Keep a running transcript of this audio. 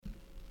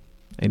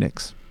Hey,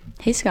 Nix.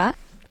 Hey, Scott.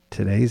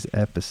 Today's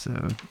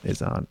episode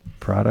is on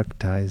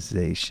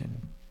productization.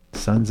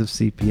 Sons of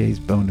CPA's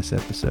bonus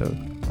episode,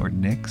 where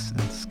Nix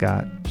and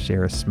Scott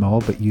share a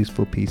small but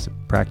useful piece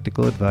of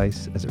practical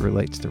advice as it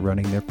relates to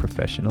running their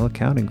professional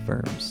accounting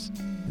firms.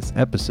 This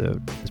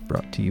episode is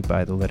brought to you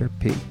by the letter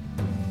P.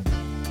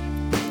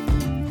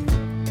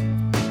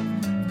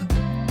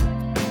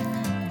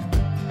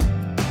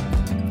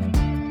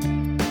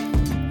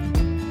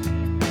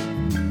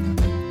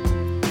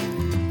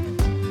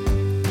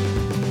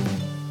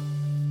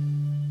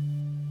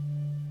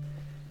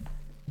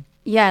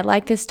 Yeah, I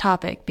like this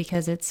topic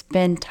because it's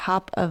been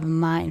top of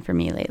mind for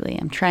me lately.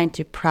 I'm trying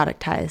to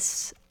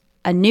productize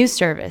a new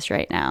service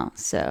right now,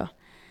 so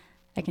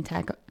I can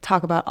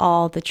talk about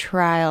all the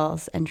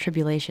trials and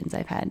tribulations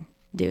I've had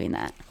doing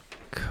that.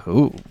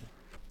 Cool.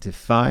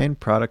 Define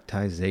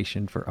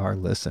productization for our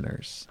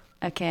listeners.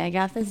 Okay, I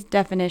got this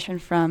definition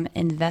from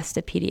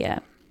Investopedia.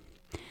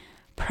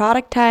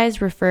 Productize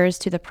refers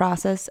to the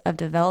process of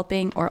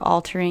developing or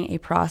altering a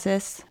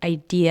process,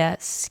 idea,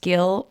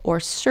 skill,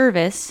 or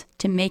service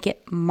to make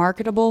it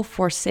marketable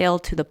for sale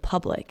to the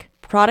public.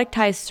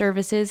 Productized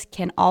services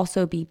can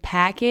also be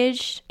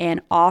packaged and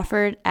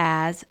offered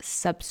as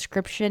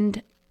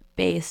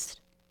subscription-based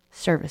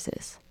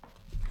services.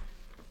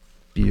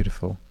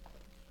 Beautiful.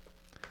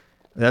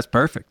 That's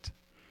perfect.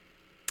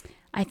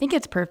 I think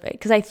it's perfect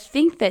because I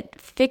think that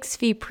fixed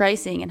fee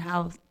pricing and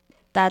how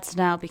that's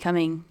now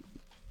becoming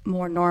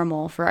more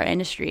normal for our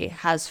industry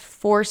has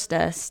forced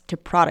us to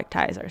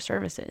productize our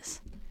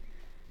services.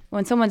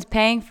 When someone's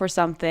paying for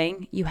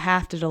something, you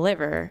have to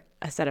deliver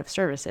a set of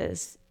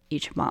services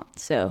each month.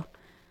 So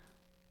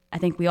I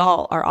think we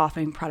all are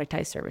offering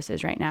productized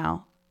services right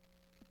now,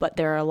 but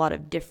there are a lot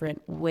of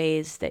different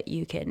ways that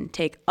you can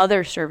take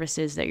other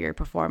services that you're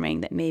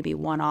performing that may be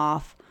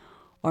one-off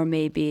or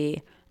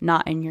maybe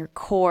not in your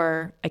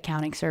core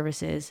accounting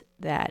services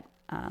that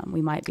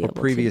we might be able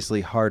to. Previously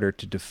harder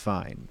to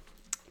define.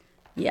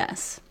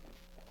 Yes.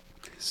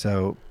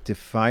 So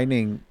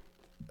defining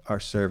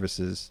our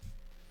services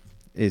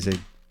is an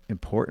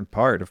important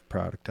part of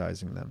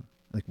productizing them.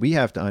 Like, we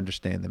have to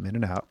understand them in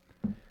and out.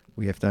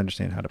 We have to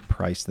understand how to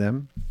price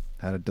them,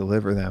 how to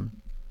deliver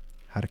them,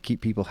 how to keep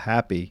people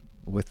happy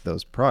with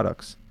those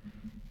products.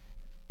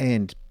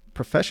 And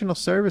professional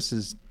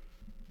services,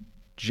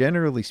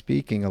 generally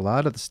speaking, a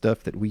lot of the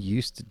stuff that we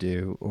used to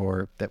do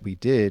or that we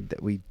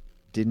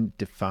didn't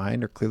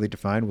define or clearly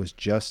define was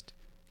just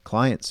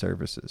client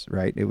services,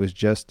 right? It was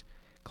just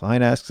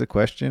client asks a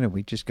question and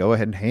we just go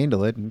ahead and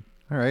handle it. And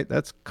all right,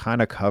 that's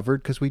kind of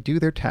covered because we do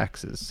their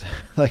taxes,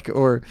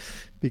 or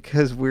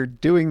because we're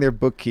doing their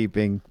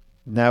bookkeeping.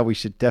 Now we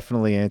should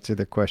definitely answer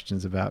their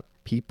questions about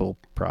people,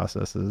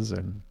 processes,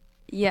 and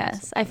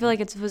yes, I feel like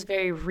it was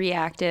very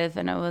reactive,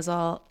 and it was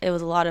a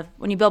lot of,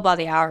 when you bill by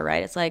the hour,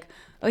 right? It's like,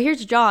 oh,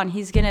 here's John,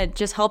 he's gonna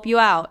just help you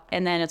out,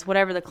 and then it's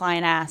whatever the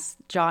client asks,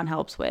 John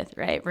helps with,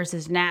 right?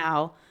 Versus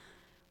now,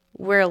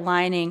 we're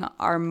aligning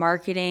our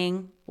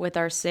marketing with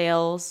our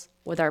sales,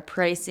 with our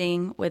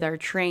pricing, with our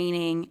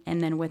training, and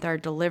then with our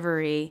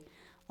delivery.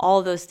 All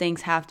of those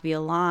things have to be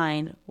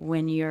aligned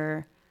when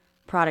you're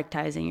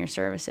productizing your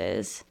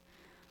services.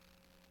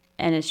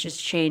 And it's just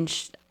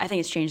changed, I think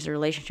it's changed the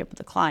relationship with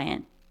the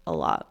client a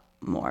lot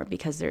more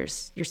because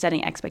you're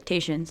setting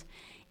expectations.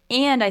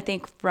 And I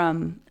think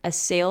from a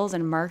sales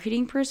and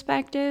marketing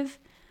perspective,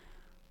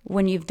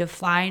 when you've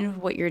defined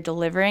what you're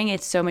delivering,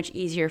 it's so much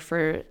easier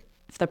for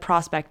the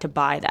prospect to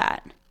buy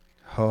that.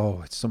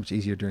 Oh, it's so much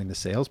easier during the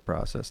sales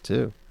process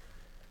too.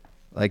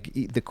 Like,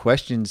 the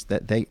questions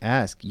that they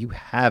ask, you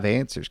have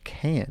answers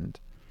canned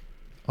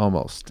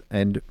almost,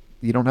 and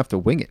you don't have to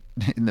wing it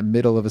in the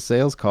middle of a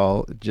sales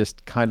call.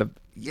 Just kind of,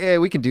 yeah,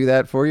 we can do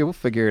that for you. We'll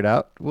figure it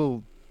out.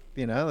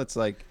 It's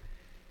like,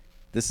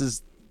 this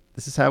is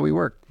how we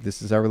work.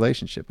 This is our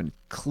relationship, and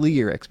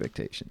clear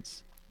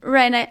expectations.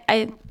 Right. And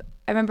I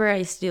remember I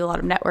used to do a lot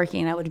of networking,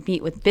 and I would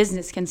meet with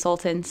business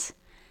consultants.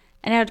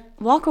 And I'd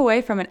walk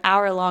away from an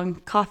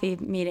hour-long coffee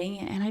meeting,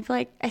 and I'd be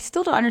like, I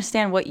still don't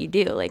understand what you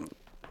do. Like,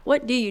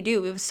 what do you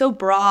do? It was so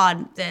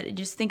broad that I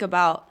just think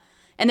about,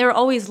 and they were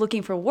always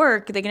looking for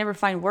work. They can never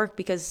find work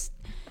because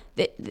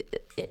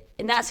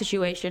in that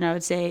situation, I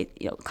would say,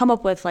 come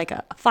up with like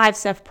a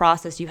 5-step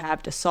process you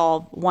have to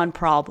solve one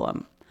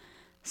problem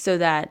so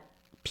that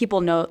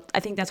people know.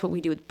 I think that's what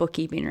we do with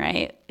bookkeeping,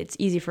 right? It's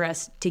easy for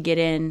us to get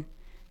in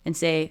and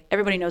say,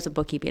 everybody knows what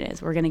bookkeeping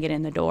is. We're going to get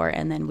in the door,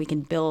 and then we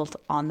can build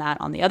on that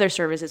on the other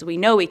services we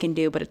know we can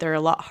do, but they're a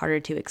lot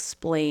harder to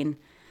explain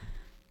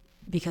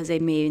because they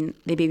may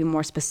be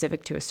more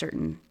specific to a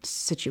certain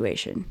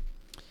situation.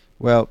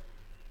 Well,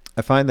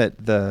 I find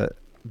that the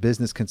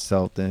business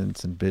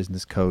consultants and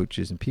business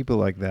coaches and people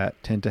like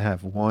that tend to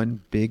have one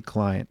big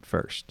client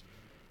first,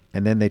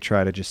 and then they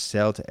try to just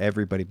sell to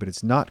everybody, but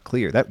it's not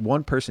clear. That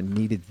one person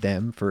needed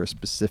them for a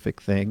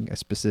specific thing, a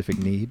specific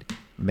need,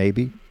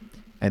 maybe.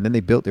 And then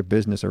they built their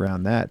business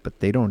around that, but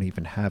they don't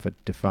even have a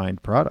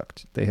defined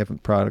product. They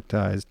haven't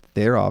productized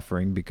their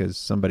offering because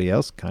somebody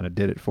else kind of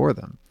did it for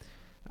them.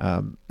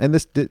 And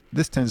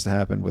this tends to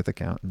happen with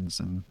accountants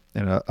and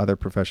other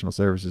professional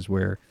services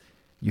where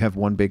you have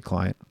one big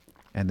client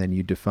and then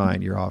you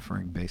define your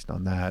offering based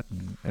on that,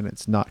 and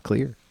it's not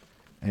clear.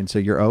 And so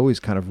you're always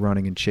kind of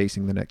running and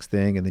chasing the next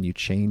thing, and then you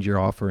change your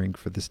offering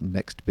for this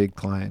next big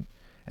client,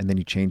 and then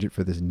you change it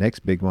for this next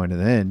big one, and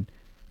then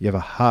you have a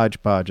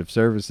hodgepodge of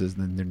services,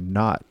 and then they're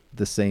not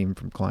the same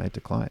from client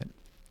to client.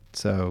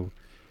 So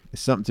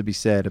there's something to be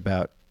said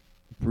about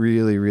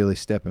really, really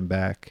stepping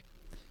back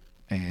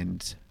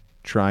and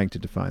trying to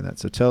define that.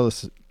 So tell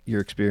us your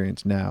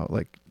experience now,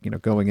 like,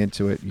 going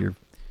into it, you're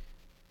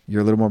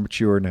a little more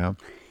mature now.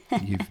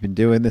 You've been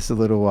doing this a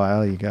little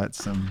while. You got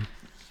some,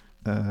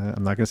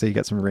 I'm not going to say you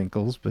got some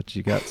wrinkles, but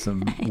you got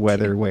some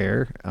weather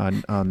wear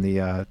on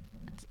the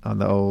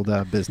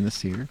old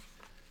business here.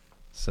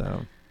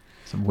 So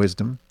some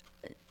wisdom.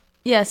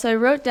 Yeah. So I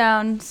wrote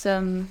down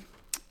some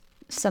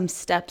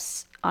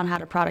steps on how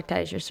to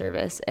productize your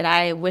service, and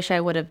I wish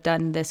I would have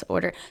done this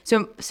order.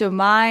 So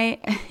my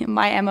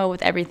MO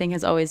with everything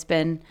has always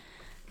been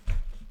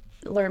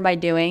learn by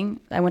doing.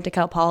 I went to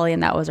Cal Poly,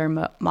 and that was our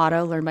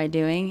motto: learn by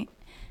doing.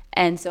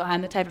 And so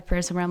I'm the type of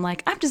person where I'm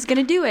like, I'm just going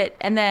to do it,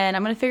 and then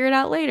I'm going to figure it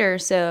out later.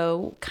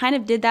 So kind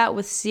of did that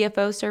with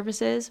CFO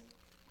services,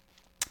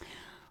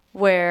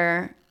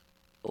 where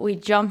we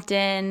jumped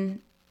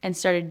in and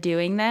started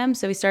doing them.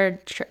 So we started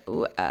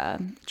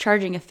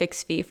charging a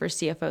fixed fee for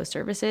CFO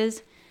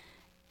services.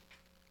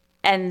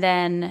 And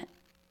then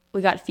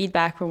we got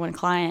feedback from one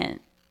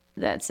client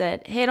that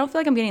said, hey, I don't feel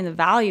like I'm getting the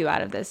value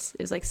out of this.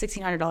 It was like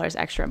 $1,600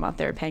 extra a month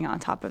they were paying on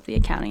top of the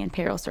accounting and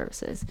payroll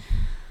services.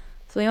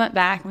 So we went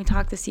back and we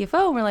talked to the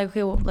CFO, and we're like,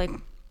 okay, well, like,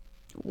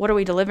 what are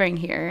we delivering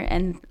here?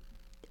 And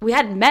we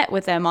hadn't met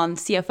with them on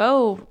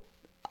CFO,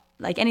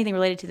 like anything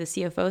related to the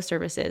CFO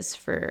services,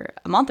 for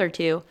a month or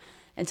two.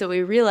 And so what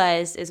we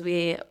realized is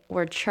we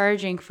were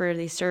charging for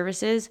these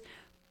services,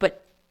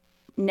 but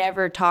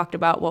never talked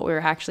about what we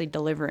were actually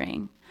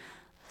delivering.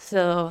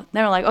 So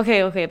then we're like,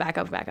 okay, back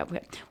up.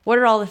 Okay. What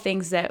are all the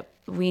things that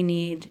we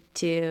need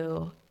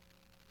to,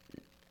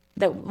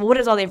 what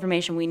is all the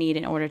information we need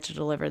in order to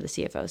deliver the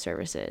CFO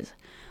services?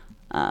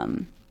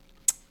 I'm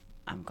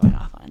going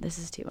off on it. This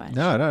is too much.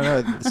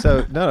 No.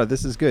 So no,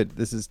 this is good.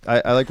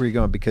 I like where you're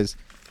going, because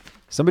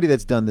somebody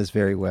that's done this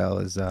very well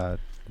is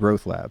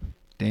Growth Lab,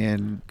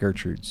 Dan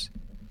Gertrudes.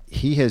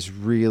 He has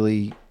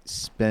really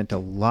spent a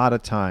lot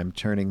of time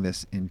turning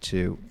this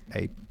into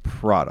a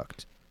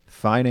product.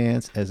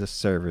 Finance as a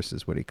service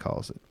is what he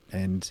calls it.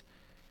 And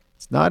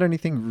it's not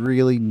anything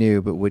really new,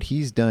 but what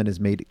he's done is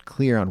made it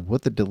clear on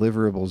what the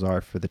deliverables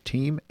are for the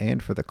team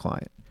and for the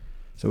client.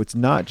 So it's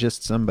not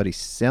just somebody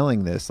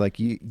selling this. Like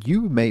you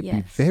may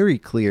be very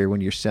clear when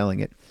you're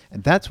selling it,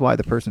 and that's why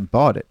the person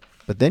bought it.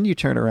 But then you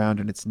turn around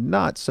and it's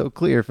not so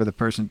clear for the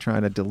person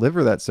trying to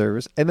deliver that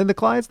service. And then the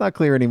client's not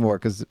clear anymore,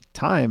 because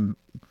time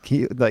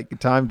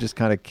just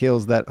kind of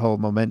kills that whole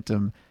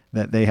momentum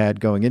that they had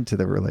going into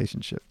the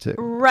relationship too.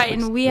 Right.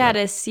 And we had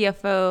a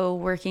CFO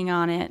working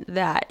on it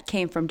that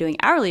came from doing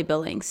hourly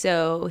billing.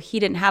 So he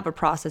didn't have a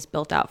process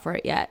built out for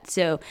it yet.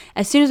 So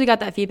as soon as we got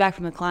that feedback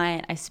from the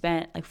client, I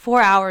spent like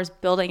 4 hours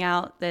building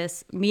out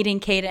this meeting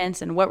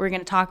cadence and what we're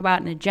going to talk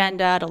about, an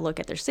agenda to look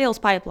at their sales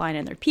pipeline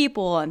and their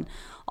people and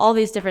all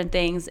these different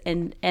things.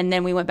 And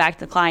then we went back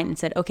to the client and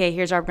said, okay,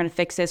 here's how we're going to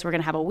fix this. We're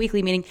going to have a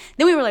weekly meeting.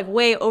 Then we were like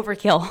way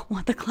overkill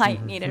what the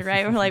client needed,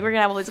 right? We're like, we're going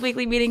to have all these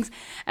weekly meetings,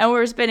 and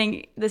we're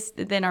spending this,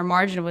 then our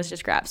margin was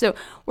just crap. So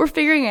we're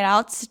figuring it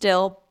out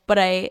still.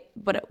 But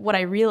what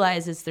I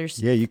realize is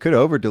you could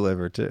over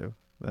deliver too.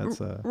 That's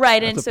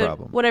right. That's and so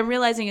problem. What I'm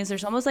realizing is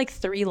there's almost like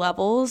 3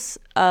 levels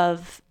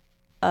of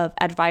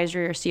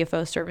advisory or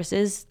CFO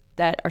services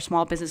that our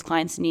small business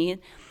clients need.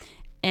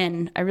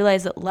 And I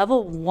realized that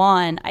level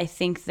 1, I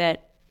think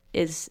that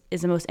is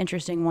the most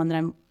interesting one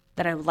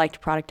that I would like to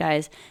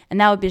productize.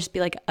 And that would just be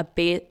like a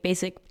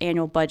basic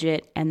annual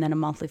budget and then a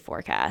monthly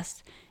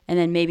forecast. And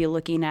then maybe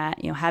looking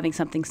at, having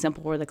something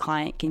simple where the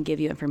client can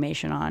give you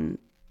information on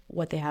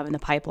what they have in the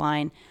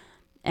pipeline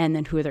and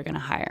then who they're going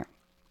to hire.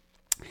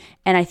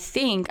 And I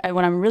think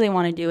what I really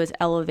want to do is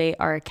elevate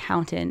our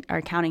accounting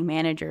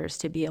managers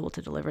to be able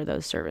to deliver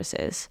those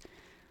services.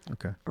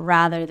 Okay.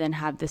 Rather than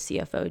have the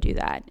CFO do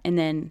that. And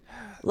then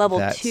level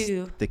 2.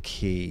 That's the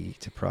key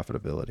to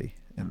profitability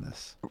in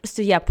this.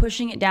 So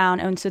pushing it down.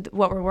 And so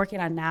what we're working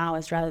on now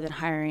is, rather than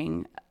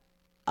hiring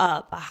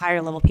up a higher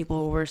level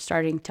people, we're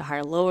starting to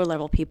hire lower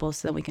level people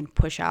so that we can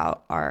push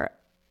out our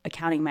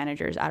accounting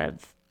managers out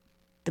of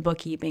the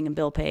bookkeeping and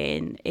bill pay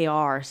and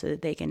AR so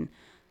that they can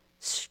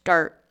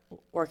start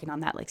working on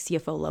that like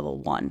CFO level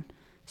 1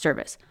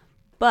 service.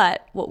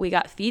 But what we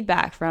got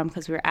feedback from,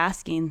 because we were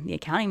asking the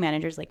accounting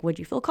managers, like, would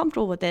you feel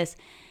comfortable with this?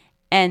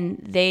 And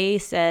they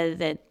said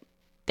that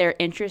they're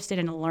interested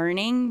in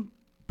learning,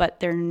 but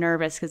they're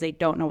nervous because they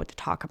don't know what to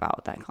talk about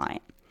with that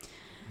client.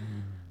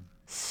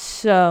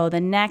 So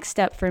the next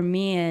step for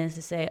me is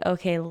to say,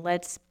 okay,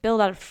 let's build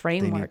out a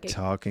framework. They need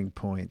talking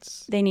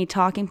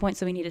points.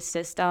 So we need a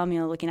system,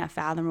 looking at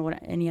Fathom or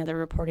any other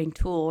reporting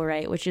tool,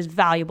 right? Which is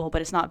valuable,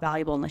 but it's not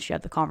valuable unless you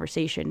have the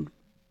conversation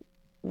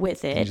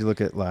with it. Did you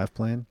look at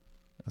LivePlan?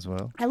 as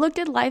well? I looked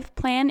at Life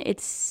Plan. It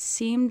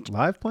seemed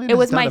Live Plan it has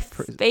was done my a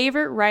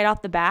favorite right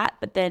off the bat,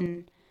 but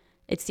then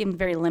it seemed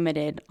very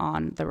limited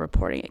on the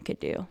reporting it could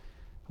do.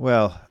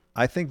 Well,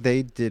 I think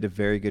they did a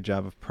very good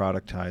job of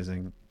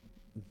productizing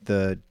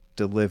the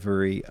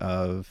delivery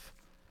of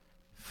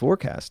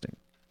forecasting.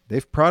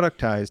 They've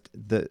productized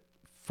the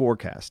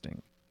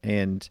forecasting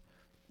and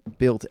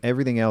built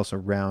everything else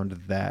around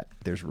that.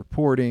 There's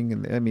reporting,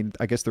 and I mean,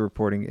 I guess the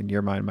reporting in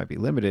your mind might be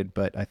limited,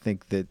 but I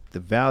think that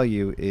the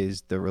value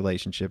is the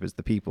relationship, is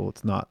the people.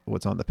 It's not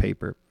what's on the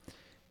paper,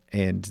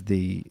 and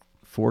the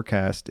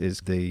forecast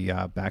is the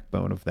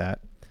backbone of that,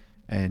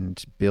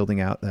 and building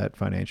out that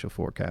financial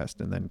forecast,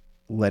 and then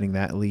letting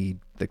that lead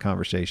the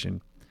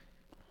conversation,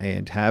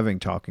 and having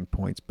talking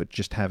points, but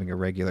just having a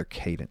regular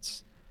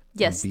cadence.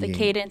 Yes, the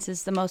cadence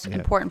is the most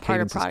important part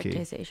of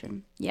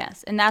productization.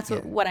 Yes, and that's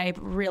what I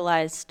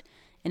realized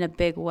in a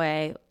big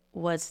way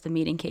was the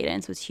meeting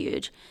cadence was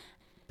huge.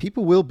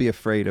 People will be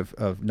afraid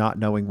of not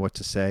knowing what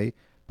to say,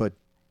 but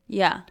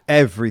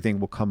everything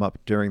will come up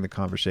during the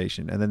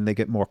conversation, and then they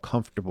get more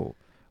comfortable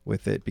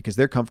with it because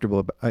they're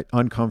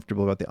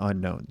uncomfortable about the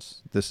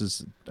unknowns.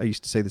 I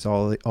used to say this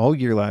all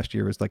year last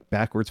year was like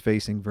backwards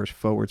facing versus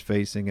forwards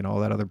facing and all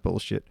that other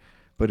bullshit.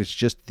 But it's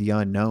just the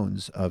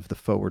unknowns of the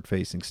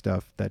forward-facing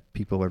stuff that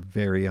people are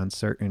very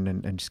uncertain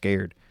and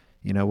scared.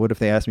 You know, what if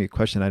they ask me a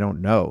question I don't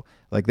know?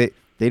 Like they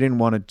didn't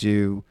want to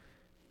do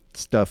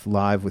stuff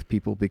live with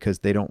people because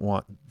they don't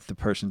want the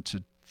person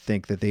to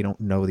think that they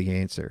don't know the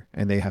answer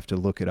and they have to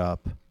look it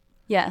up.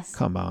 Yes.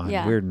 Come on.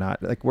 Yeah. We're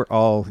not, like, we're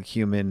all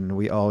human.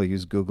 We all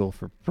use Google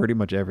for pretty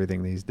much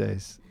everything these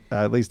days.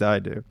 At least I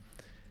do.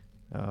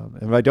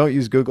 And if I don't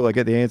use Google, I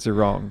get the answer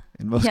wrong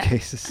in most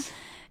cases.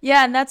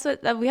 Yeah, and that's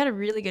what we had a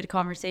really good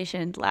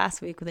conversation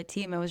last week with a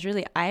team. It was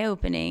really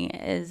eye-opening,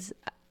 is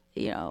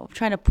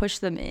trying to push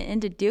them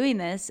into doing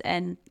this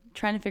and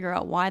trying to figure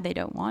out why they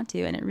don't want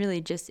to. And it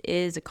really just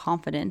is a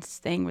confidence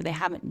thing where they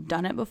haven't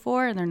done it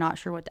before and they're not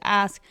sure what to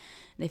ask.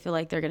 They feel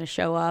like they're going to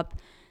show up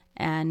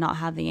and not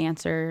have the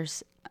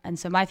answers. And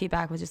so my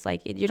feedback was just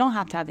like, you don't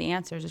have to have the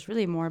answers. It's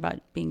really more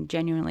about being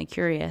genuinely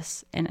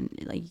curious. And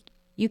like,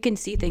 you can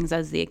see things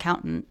as the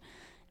accountant,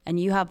 and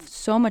you have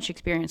so much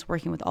experience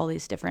working with all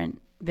these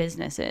different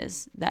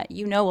businesses that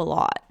you know a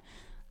lot.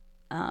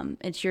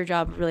 It's your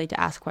job really to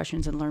ask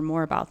questions and learn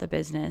more about the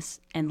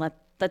business and let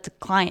the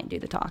client do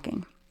the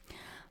talking.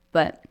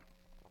 But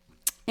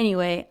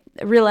anyway,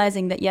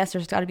 realizing that yes,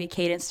 there's got to be a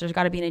cadence, there's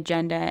got to be an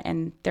agenda,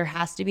 and there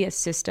has to be a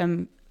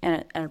system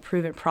and a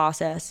proven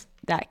process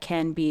that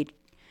can be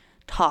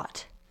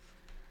taught.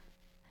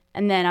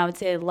 And then I would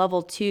say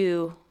level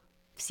 2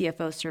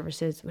 CFO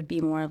services would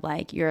be more of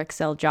like your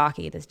Excel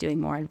jockey that's doing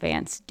more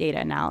advanced data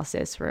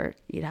analysis, where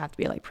you'd have to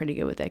be like pretty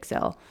good with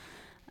Excel.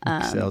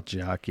 Excel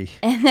jockey.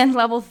 And then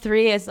level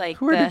 3 is like,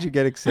 where did you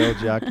get Excel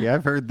jockey?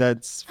 I've heard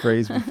that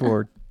phrase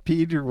before.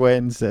 Peter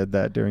Wen said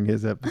that during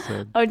his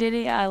episode. Oh, did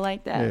he? Yeah, I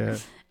like that. Yeah,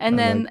 and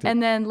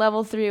then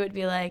level 3 would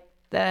be like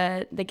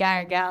the guy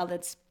or gal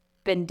that's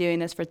been doing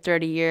this for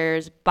 30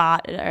 years,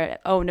 bought or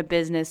owned a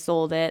business,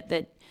 sold it,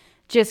 that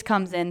just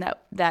comes in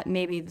that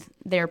maybe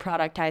their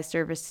productized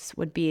service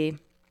would be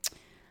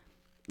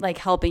like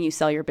helping you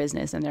sell your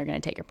business, and they're going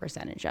to take a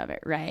percentage of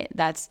it, right?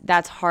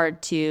 That's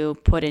hard to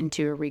put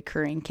into a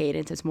recurring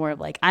cadence. It's more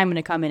of like, I'm going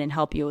to come in and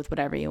help you with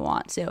whatever you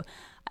want. So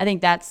I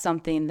think that's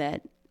something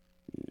that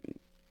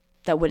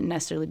wouldn't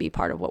necessarily be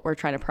part of what we're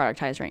trying to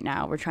productize right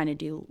now. We're trying to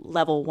do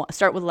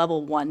start with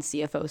level 1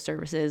 CFO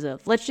services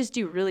of let's just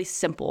do really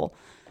simple.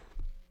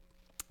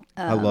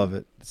 I love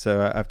it.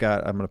 So I'm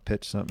going to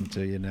pitch something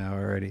to you now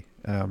already.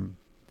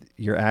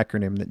 Your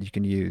acronym that you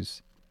can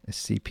use is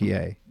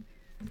CPA.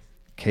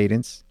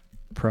 Cadence,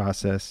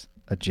 process,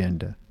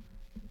 agenda.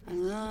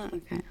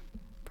 Okay.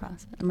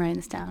 Process. I'm writing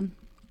this down.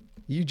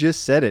 You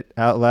just said it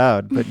out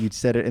loud, but you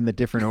said it in the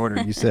different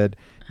order. You said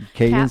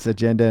cadence,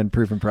 agenda, and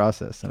proven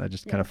process, and I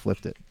just kind of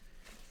flipped it.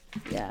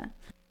 Yeah.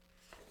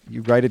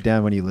 You write it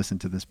down when you listen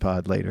to this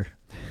pod later.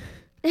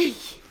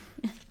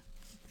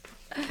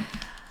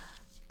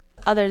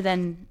 Other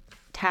than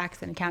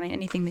tax and accounting,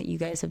 anything that you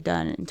guys have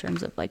done in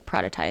terms of like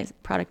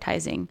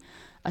productizing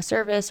a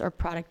service or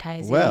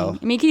productizing? Well,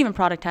 I mean, you can even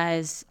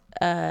productize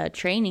a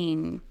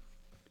training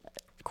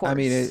course. I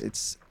mean,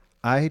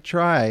 I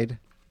tried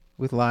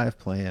with Live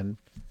Plan,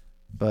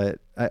 but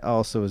I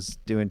also was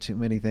doing too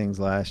many things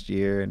last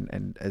year,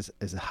 and as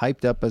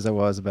hyped up as I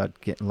was about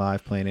getting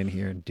Live Plan in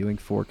here and doing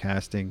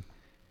forecasting,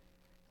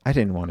 I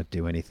didn't want to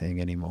do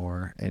anything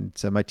anymore. And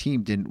so my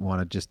team didn't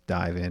want to just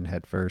dive in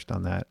head first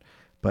on that.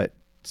 But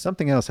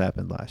something else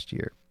happened last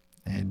year,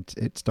 and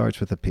it starts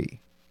with a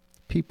P.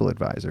 People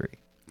Advisory.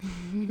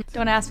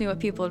 Don't ask me what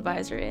People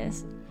Advisory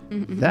is.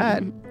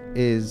 That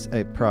is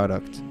a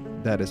product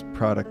that is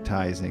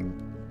productizing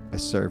a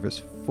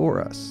service for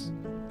us.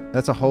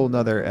 That's a whole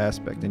nother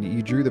aspect. And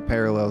you drew the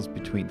parallels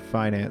between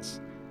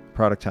finance,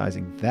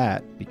 productizing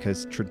that,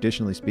 because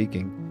traditionally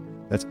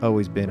speaking, that's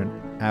always been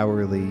an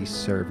hourly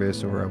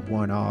service or a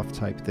one-off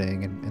type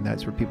thing. And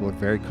that's where people are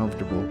very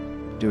comfortable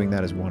doing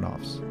that as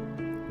one-offs.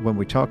 When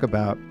we talk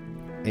about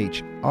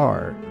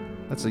HR,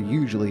 That's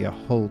usually a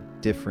whole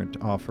different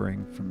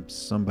offering from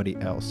somebody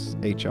else,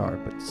 HR.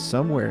 But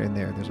somewhere in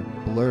there, there's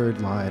a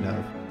blurred line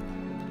of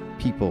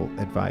people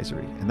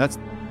advisory, and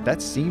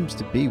that seems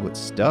to be what's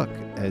stuck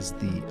as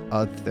the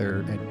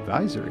other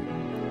advisory,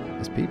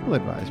 as people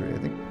advisory. I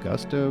think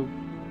Gusto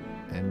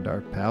and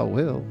our pal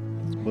Will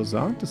was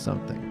onto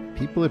something.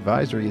 People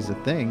advisory is a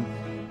thing.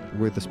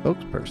 We're the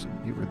spokesperson.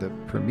 You were the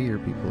premier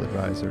people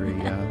advisory.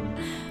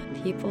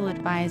 People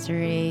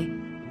advisory.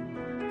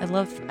 I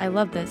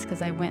love this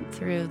because I went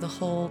through the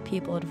whole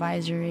people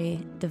advisory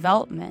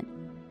development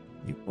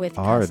with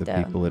are Gusto.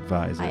 the people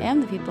advisor. I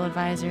am the people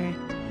advisor.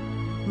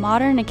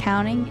 Modern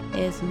accounting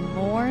is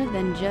more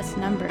than just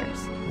numbers.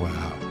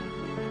 Wow.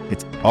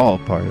 It's all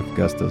part of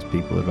Gusto's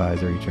people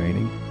advisory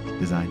training,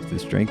 designed to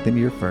strengthen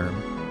your firm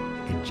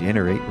and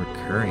generate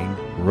recurring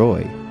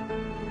ROI.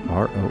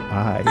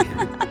 ROI.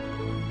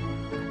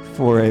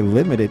 For a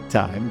limited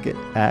time, get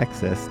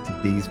access to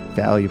these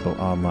valuable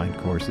online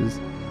courses.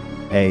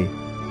 A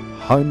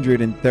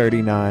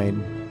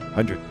 349.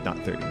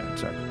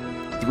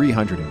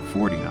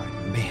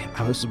 Man,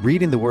 I was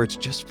reading the words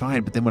just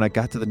fine, but then when I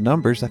got to the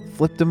numbers, I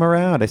flipped them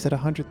around. I said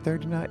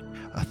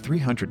 139. A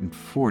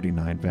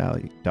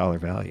 $349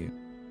 value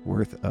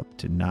worth up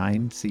to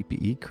 9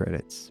 CPE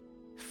credits.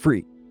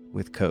 Free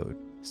with code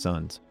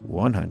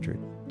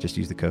SONS100. Just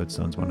use the code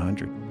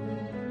SONS100.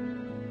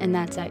 And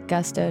that's at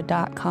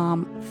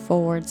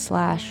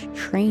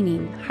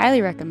gusto.com/training.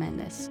 Highly recommend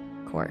this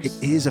course.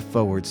 It is a /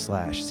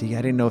 See,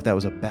 I didn't know if that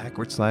was a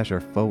backward slash or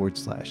a /.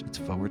 It's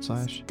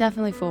 /?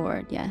 Definitely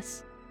forward,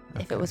 yes.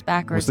 Okay. If it was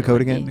backwards. What's the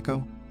code again,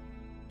 Nicole?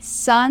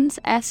 SONS,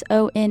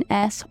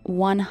 SONS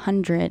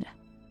 100.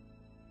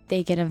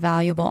 They get a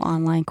valuable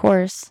online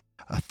course.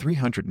 A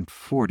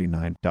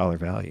 $349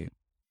 value.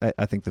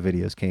 I think the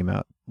videos came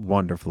out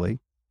wonderfully.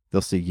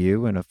 They'll see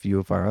you and a few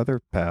of our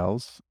other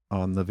pals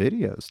on the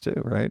videos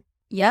too, right?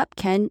 Yep.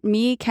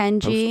 Me,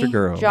 Poster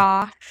girl. Kenji,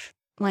 Josh,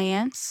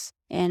 Lance,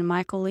 and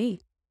Michael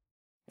Lee.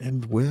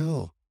 And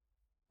Will.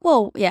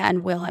 Well, yeah,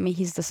 and Will. I mean,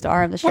 he's the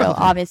star of the show, Well,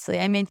 obviously.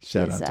 I mean,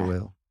 Shout out to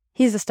Will.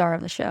 He's the star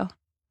of the show.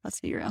 Let's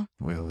be real.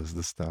 Will is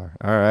the star.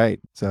 All right.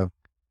 So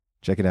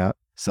check it out.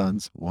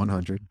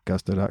 SONS100,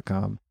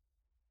 gusto.com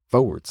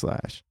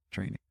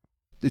 /training.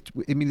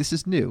 I mean, this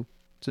is new.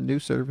 It's a new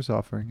service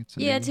offering.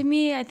 To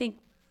me, I think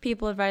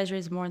people advisory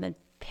is more than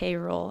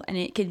payroll, and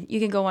you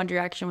can go one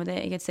direction with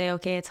it. You could say,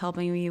 okay, it's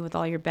helping you with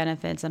all your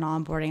benefits and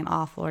onboarding and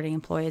offboarding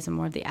employees and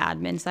more of the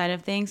admin side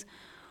of things.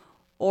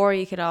 Or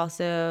you could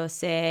also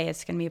say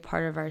it's going to be a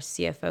part of our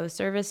CFO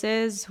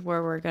services,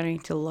 where we're going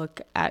to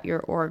look at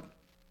your org.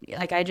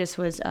 Like I just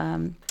was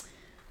in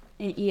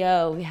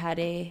EO, we had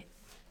an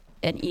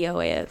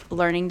EOA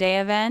Learning Day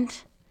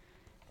event,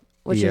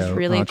 which is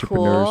really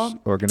Entrepreneurs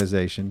cool.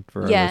 Organization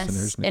for our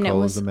listeners.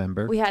 Nicole is a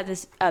member. We had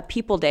this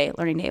People Day,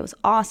 Learning Day. It was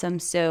awesome.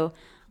 So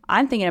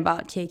I'm thinking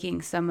about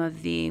taking some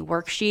of the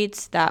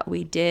worksheets that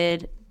we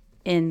did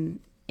in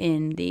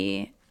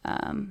the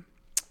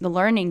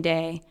Learning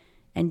Day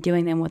and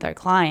doing them with our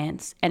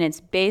clients. And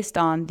it's based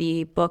on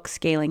the book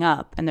Scaling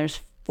Up. And there's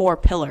 4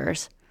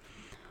 pillars.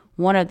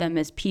 One of them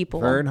is people.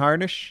 Vern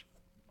Harnish,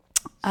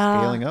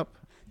 Scaling Up.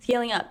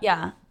 Scaling Up,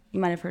 yeah. You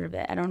might have heard of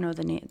it. I don't know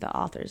the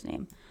author's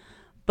name.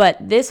 But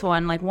this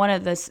one, like one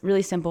of the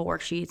really simple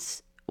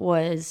worksheets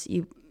was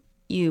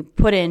you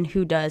put in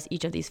who does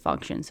each of these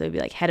functions. So it'd be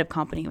like head of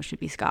company, which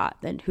would be Scott.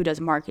 Then who does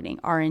marketing,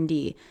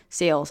 R&D,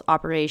 sales,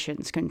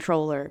 operations,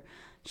 controller,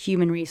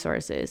 human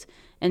resources.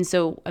 And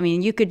so, I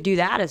mean, you could do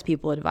that as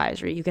people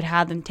advisory. You could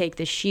have them take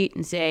this sheet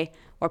and say,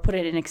 or put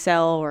it in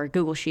Excel or a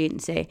Google Sheet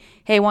and say,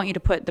 hey, I want you to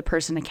put the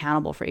person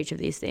accountable for each of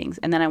these things.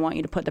 And then I want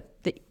you to put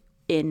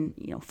in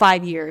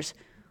 5 years,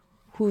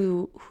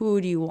 who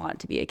do you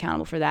want to be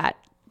accountable for that?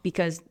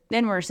 Because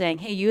then we're saying,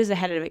 hey, you as the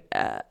head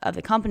of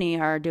the company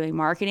are doing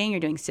marketing, you're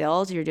doing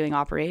sales, you're doing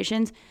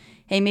operations.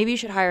 Hey, maybe you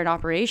should hire an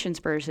operations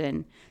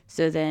person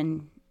so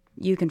then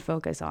you can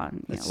focus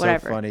on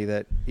whatever. So funny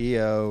that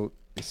EO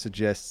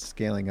suggests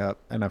scaling up,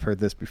 and I've heard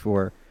this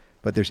before,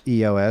 but there's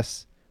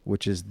EOS,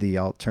 which is the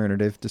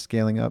alternative to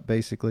scaling up,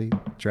 basically.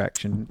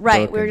 Traction.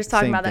 Right, we were just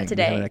talking about that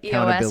today. An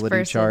accountability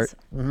EOS chart.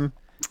 Mm-hmm.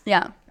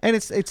 Yeah. And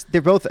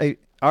they're both,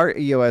 our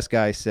EOS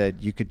guy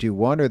said you could do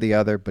one or the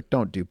other, but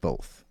don't do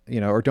both,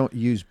 or don't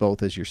use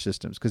both as your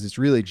systems, because it's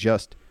really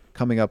just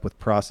coming up with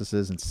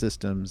processes and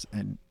systems,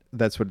 and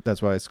that's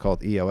why it's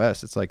called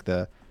EOS. It's like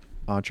the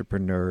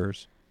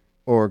entrepreneurs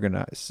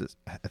organized,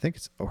 I think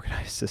it's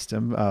organized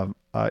system.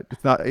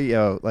 It's not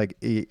like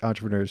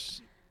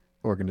entrepreneurs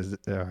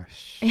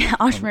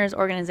entrepreneurs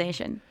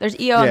organization. There's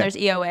EO and there's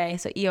EOA.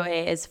 So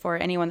EOA is for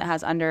anyone that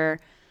has under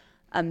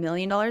 $1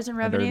 million in revenue. Under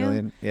 $1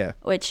 million, yeah.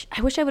 Which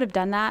I wish I would have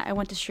done that. I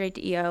went straight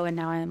to EO, and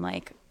now I'm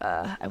like,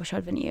 I wish I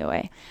would have been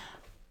EOA,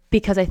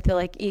 because I feel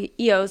like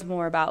EO is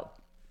more about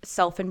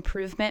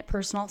self-improvement,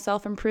 personal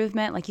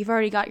self-improvement. Like you've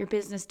already got your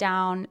business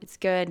down, it's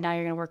good. Now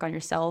you're gonna work on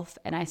yourself.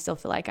 And I still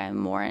feel like I'm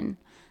more in.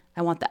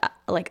 I want the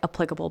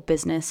applicable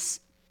business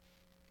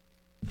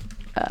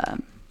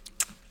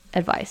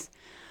advice.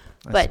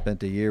 I But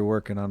spent a year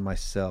working on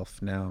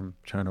myself. Now I'm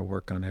trying to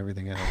work on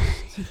everything else.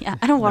 yeah,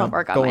 I don't want Now to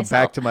work on going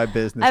myself. back to my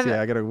business. I'm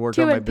Yeah, I got to work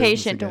too on my business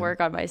impatient to again.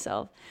 work on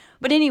myself.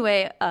 But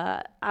anyway,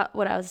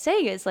 what I was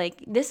saying is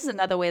like this is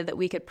another way that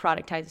we could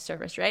productize a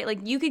service, right? Like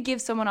you could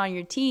give someone on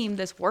your team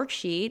this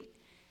worksheet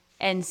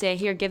and say,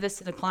 here, give this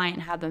to the client,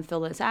 have them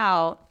fill this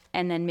out,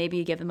 and then maybe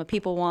you give them a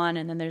people one,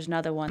 and then there's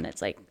another one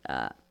that's like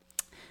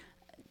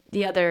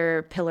the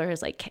other pillar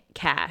is like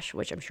cash,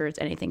 which I'm sure it's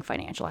anything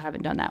financial. I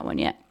haven't done that one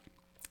yet.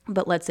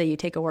 But let's say you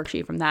take a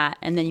worksheet from that,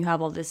 and then you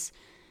have all this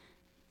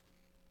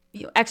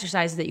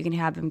exercises that you can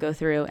have them go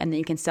through, and then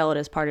you can sell it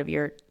as part of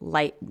your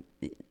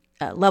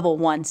level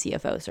 1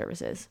 CFO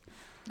services.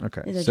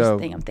 Okay. Is just a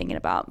thing I'm thinking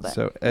about. But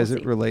so as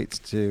it relates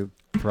to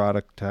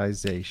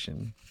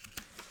productization,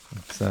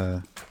 let's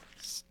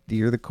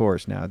steer the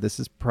course now. This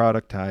is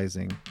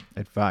productizing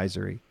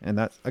advisory. And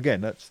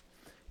that's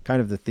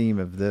kind of the theme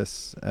of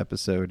this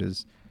episode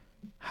is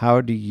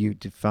how do you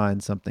define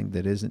something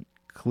that isn't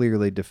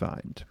clearly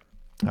defined?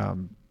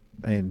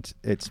 And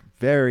it's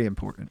very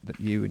important that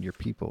you and your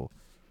people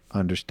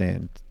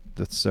understand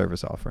the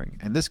service offering.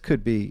 And this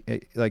could be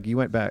like you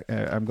went back.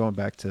 I'm going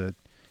back to,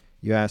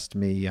 you asked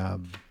me at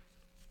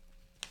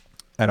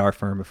our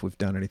firm if we've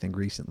done anything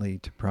recently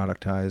to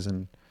productize.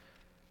 And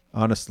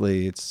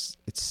honestly, it's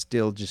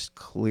still just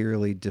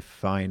clearly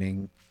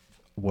defining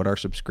what our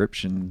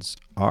subscriptions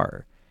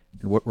are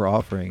and what we're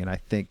offering. And I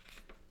think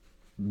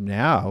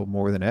now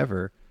more than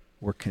ever,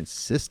 we're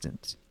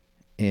consistent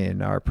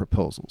in our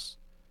proposals.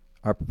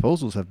 Our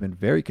proposals have been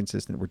very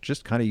consistent. We're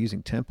just kind of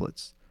using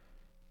templates.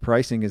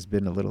 Pricing has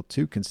been a little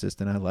too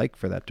consistent. I like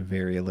for that to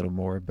vary a little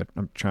more, but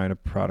I'm trying to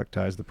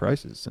productize the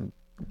prices and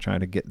trying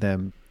to get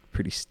them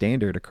pretty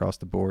standard across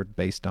the board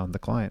based on the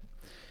client.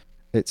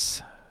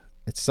 It's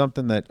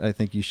something that I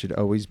think you should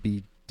always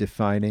be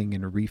defining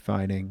and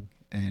refining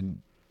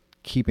and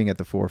keeping at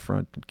the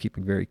forefront and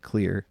keeping very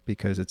clear,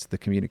 because it's the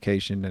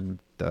communication and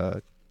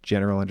the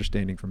general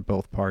understanding from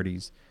both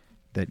parties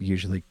that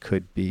usually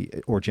could be,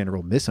 or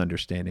general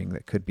misunderstanding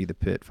that could be the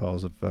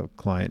pitfalls of a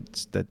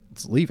client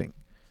that's leaving,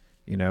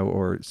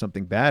 or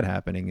something bad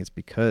happening is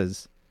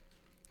because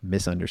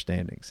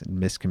misunderstandings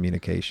and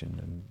miscommunication.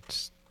 And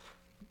just,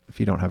 if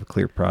you don't have a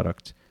clear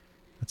product,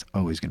 it's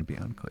always going to be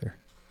unclear.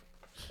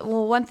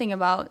 Well, one thing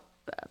about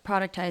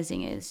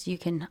productizing is you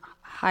can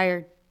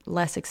hire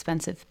less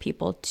expensive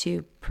people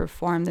to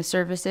perform the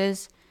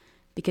services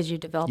because you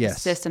develop a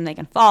system they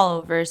can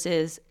follow,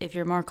 versus if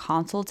you're more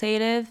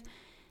consultative,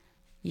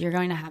 you're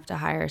going to have to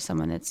hire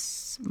someone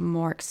that's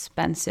more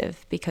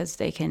expensive because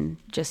they can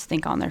just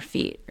think on their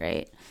feet,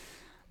 right?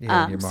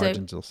 Yeah, your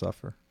margins will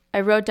suffer.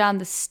 I wrote down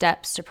the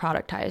steps to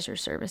productize your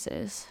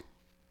services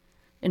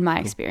in my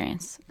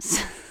experience.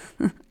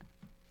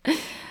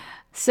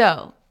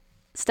 So,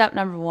 step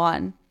number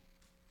 1,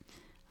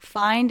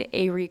 find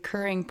a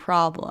recurring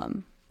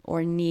problem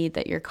or need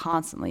that you're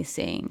constantly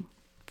seeing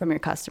from your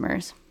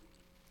customers.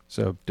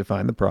 So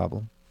define the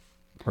problem,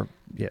 or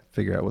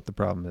figure out what the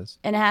problem is.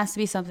 And it has to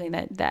be something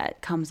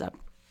that comes up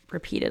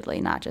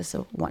repeatedly, not just a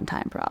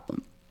one-time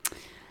problem.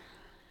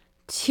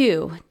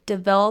 2,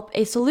 develop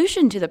a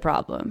solution to the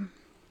problem.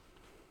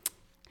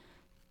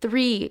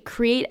 3,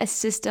 create a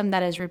system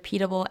that is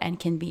repeatable and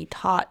can be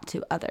taught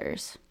to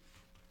others.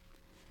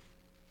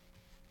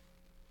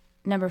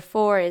 Number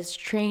 4 is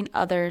train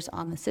others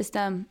on the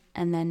system.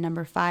 And then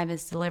number 5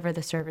 is deliver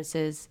the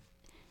services,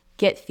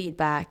 get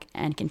feedback,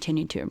 and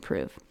continue to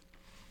improve.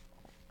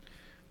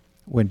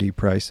 When do you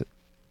price it?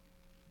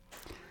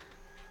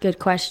 Good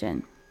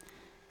question.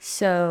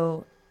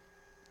 So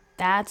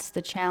that's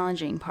the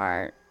challenging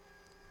part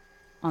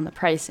on the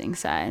pricing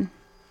side.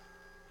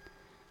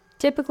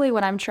 Typically,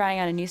 when I'm trying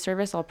out a new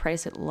service, I'll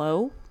price it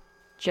low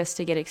just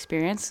to get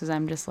experience, because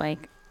I'm just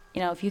like,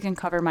 if you can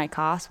cover my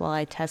costs while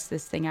I test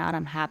this thing out,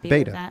 I'm happy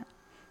with that.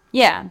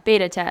 Yeah,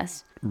 beta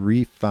test.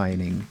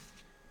 Refining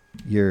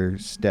your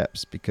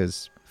steps,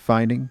 because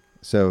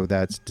so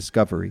that's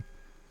discovery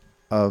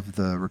of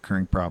the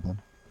recurring problem.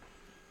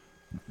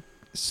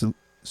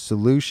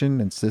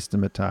 Solution and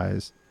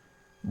systematize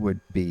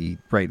would be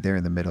right there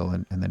in the middle,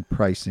 and then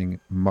pricing,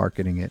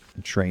 marketing it,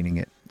 and training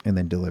it, and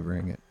then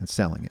delivering it and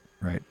selling it,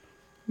 right?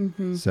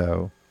 Mm-hmm.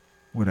 So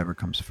whatever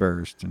comes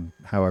first and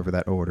however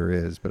that order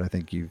is, but I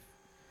think you've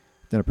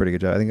done a pretty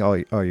good job. I think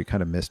all you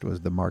kind of missed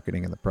was the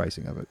marketing and the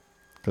pricing of it,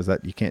 because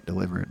that you can't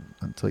deliver it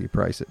until you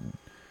price it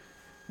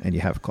and you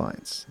have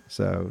clients.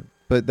 So,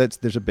 but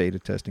there's a beta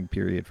testing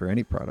period for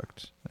any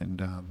product,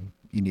 and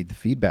you need the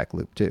feedback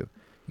loop too.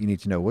 You need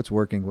to know what's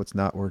working, what's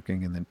not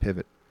working, and then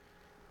pivot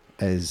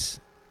as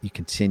you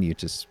continue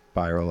to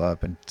spiral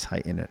up and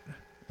tighten it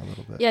a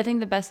little bit. Yeah, I think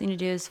the best thing to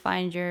do is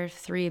find your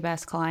 3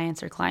 best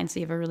clients, or clients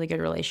that you have a really good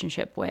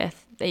relationship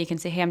with, that you can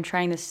say, hey, I'm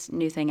trying this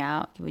new thing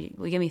out. Will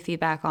you give me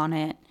feedback on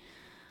it?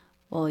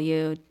 Will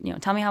you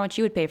tell me how much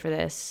you would pay for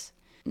this?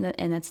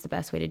 And that's the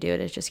best way to do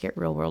it, is just get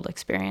real world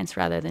experience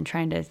rather than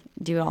trying to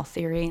do it all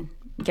theory,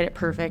 get it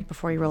perfect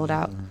before you roll it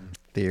out.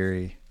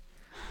 Theory.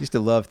 Used to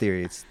love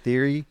theory. It's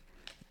theory,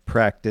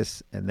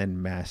 practice, and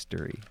then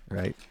mastery,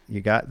 right?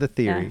 You got the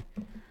theory.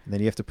 And then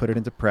you have to put it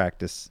into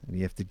practice, and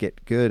you have to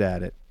get good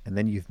at it, and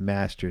then you've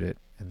mastered it,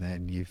 and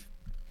then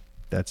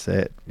that's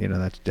it. You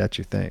know, that's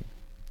your thing.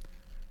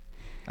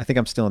 I think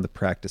I'm still in the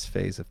practice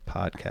phase of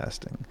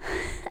podcasting.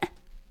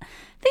 I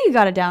think you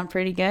got it down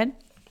pretty good.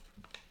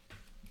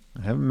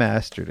 I haven't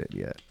mastered it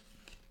yet.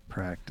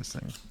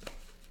 Practicing.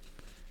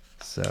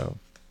 So,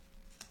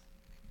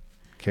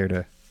 care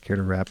to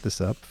wrap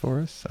this up for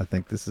us? I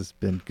think this has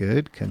been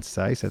good,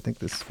 concise. I think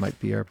this might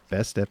be our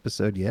best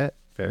episode yet.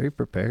 Very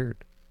prepared.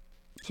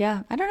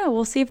 Yeah, I don't know.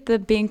 We'll see if the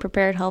being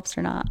prepared helps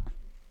or not.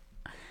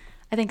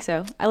 I think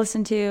so. I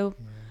listened to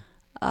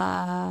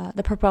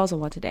the proposal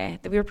one today.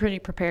 We were pretty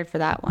prepared for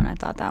that one. I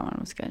thought that one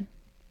was good.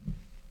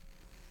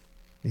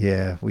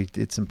 Yeah, we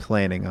did some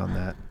planning on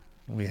that.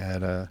 We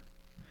had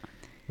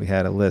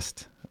a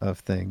list of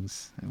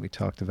things, and we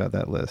talked about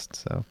that list.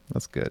 So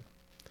that's good.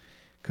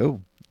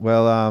 Cool.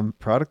 Well,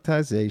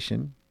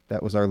 productization,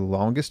 that was our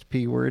longest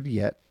P word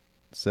yet.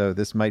 So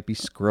this might be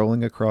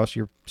scrolling across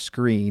your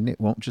screen. It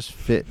won't just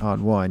fit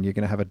on one. You're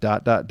going to have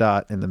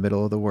a ... in the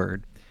middle of the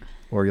word,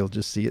 or you'll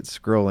just see it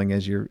scrolling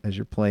as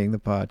you're playing the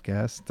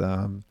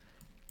podcast.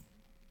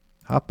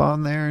 Hop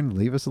on there and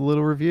leave us a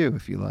little review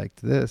if you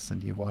liked this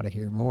and you want to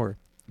hear more.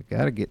 We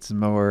got to get some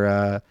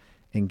more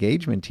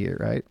engagement here,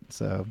 right?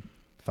 So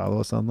follow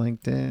us on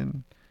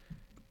LinkedIn.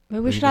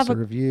 Maybe we should have a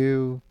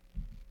review.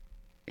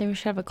 Maybe we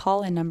should have a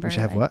call-in number. We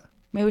should have what?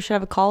 Maybe we should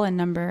have a call-in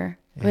number.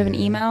 We have an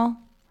email.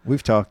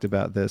 We've talked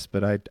about this,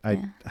 but I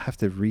have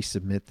to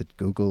resubmit the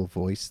Google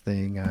Voice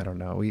thing. I don't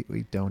know.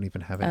 We don't even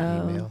have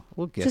an email.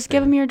 We'll get just there.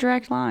 give them your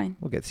direct line.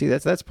 We'll get. See,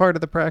 that's part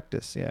of the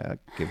practice. Yeah,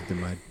 I'll give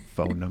them my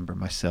phone number,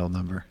 my cell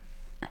number.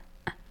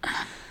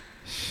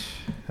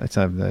 That's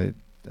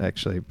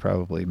actually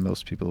probably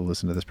most people who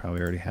listen to this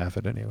probably already have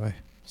it anyway.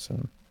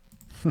 So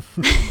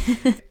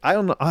I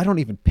don't know. I don't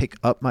even pick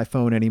up my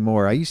phone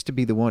anymore. I used to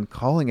be the one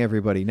calling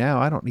everybody. Now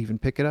I don't even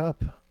pick it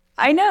up.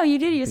 I know you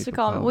did. You used to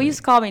call me. Well, you used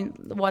to call me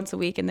once a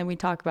week, and then we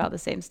talk about the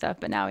same stuff.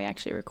 But now we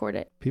actually record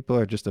it. People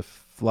are just a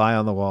fly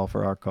on the wall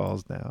for our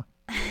calls now.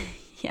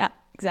 Yeah,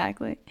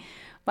 exactly.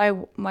 My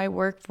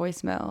work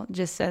voicemail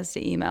just says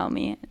to email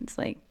me. It's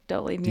like,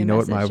 don't leave me a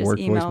message. Do you know what my work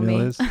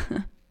voicemail is?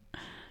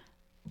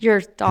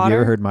 Your daughter? Have you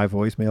ever heard my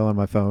voicemail on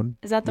my phone?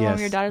 Is that the one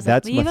where your daughter's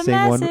like, leave a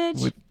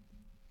message?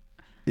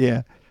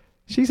 Yeah.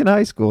 She's in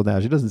high school now.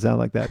 She doesn't sound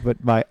like that.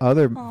 But my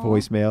other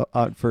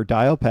voicemail for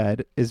dial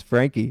pad is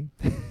Frankie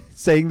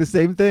saying the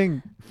same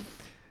thing.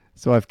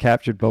 So I've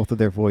captured both of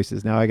their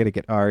voices. Now I got to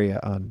get Aria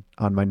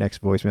on my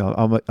next voicemail.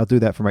 I'll do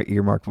that for my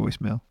earmark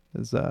voicemail.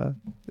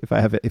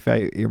 If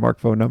I earmark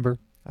phone number,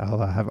 I'll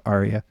have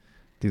Aria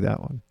do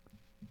that one.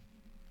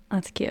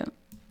 That's cute.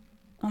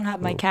 I'm going to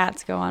have my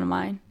cats go on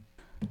mine.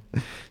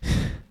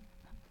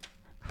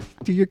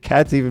 Do your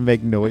cats even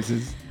make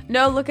noises?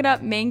 No, look it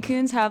up. Maine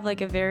Coons have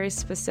like a very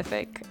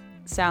specific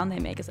sound they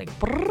make. It's like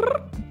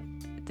brrr.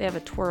 They have a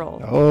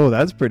twirl. Oh,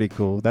 that's pretty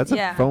cool. That's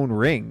a phone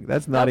ring.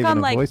 That's not even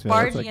a voicemail.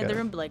 Barging in the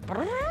room, like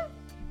brrr.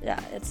 Yeah,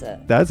 it's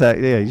a.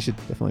 Yeah. You should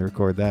definitely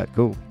record that.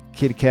 Cool.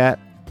 Kitty cat.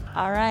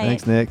 All right.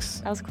 Thanks, Nix.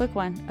 That was a quick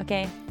one.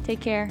 Okay,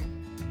 take care.